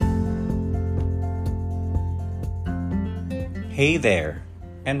Hey there,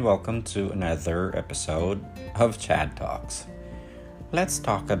 and welcome to another episode of Chad Talks. Let's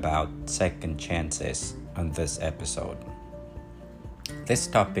talk about second chances on this episode. This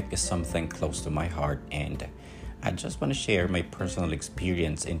topic is something close to my heart, and I just want to share my personal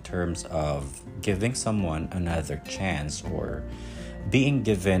experience in terms of giving someone another chance or being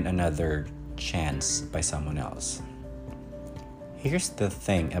given another chance by someone else. Here's the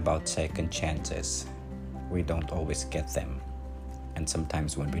thing about second chances: we don't always get them. And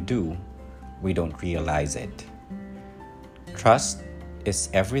sometimes when we do, we don't realize it. Trust is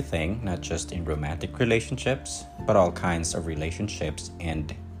everything, not just in romantic relationships, but all kinds of relationships.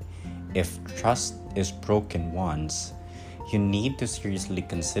 And if trust is broken once, you need to seriously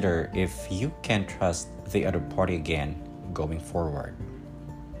consider if you can trust the other party again going forward.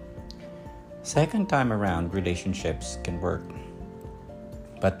 Second time around, relationships can work.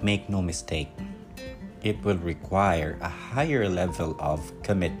 But make no mistake, it will require a higher level of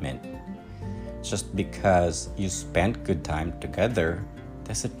commitment. Just because you spent good time together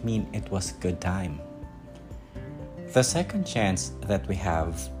doesn't mean it was good time. The second chance that we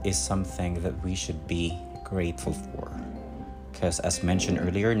have is something that we should be grateful for. Because as mentioned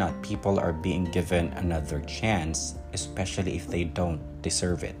earlier, not people are being given another chance, especially if they don't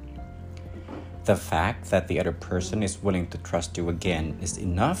deserve it. The fact that the other person is willing to trust you again is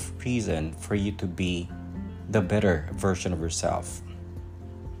enough reason for you to be the better version of yourself.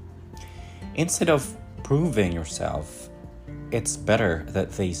 Instead of proving yourself, it's better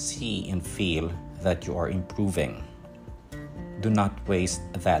that they see and feel that you are improving. Do not waste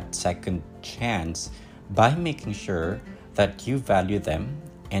that second chance by making sure that you value them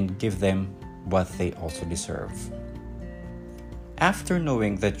and give them what they also deserve. After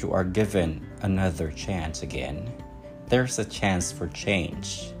knowing that you are given another chance again, there's a chance for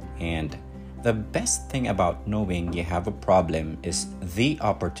change. And the best thing about knowing you have a problem is the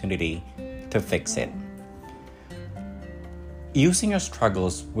opportunity to fix it. Using our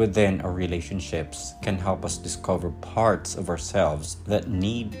struggles within our relationships can help us discover parts of ourselves that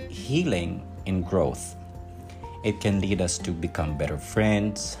need healing and growth. It can lead us to become better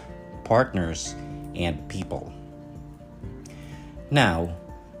friends, partners, and people. Now,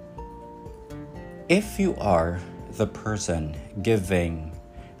 if you are the person giving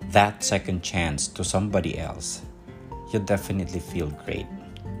that second chance to somebody else, you definitely feel great,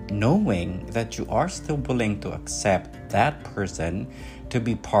 knowing that you are still willing to accept that person to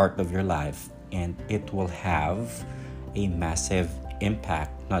be part of your life, and it will have a massive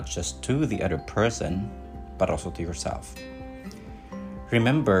impact not just to the other person, but also to yourself.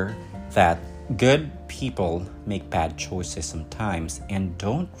 Remember that good people make bad choices sometimes and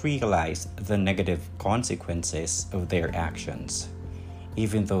don't realize the negative consequences of their actions.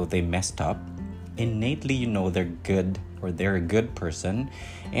 Even though they messed up, innately you know they're good or they're a good person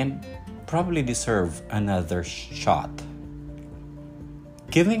and probably deserve another shot.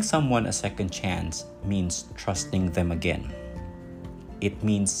 Giving someone a second chance means trusting them again. It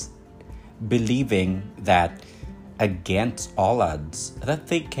means believing that against all odds that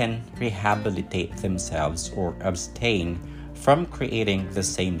they can rehabilitate themselves or abstain from creating the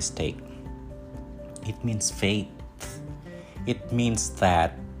same mistake. It means faith. It means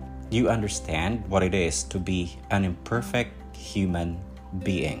that you understand what it is to be an imperfect human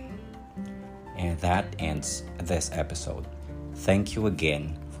being. And that ends this episode. Thank you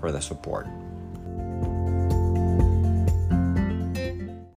again for the support.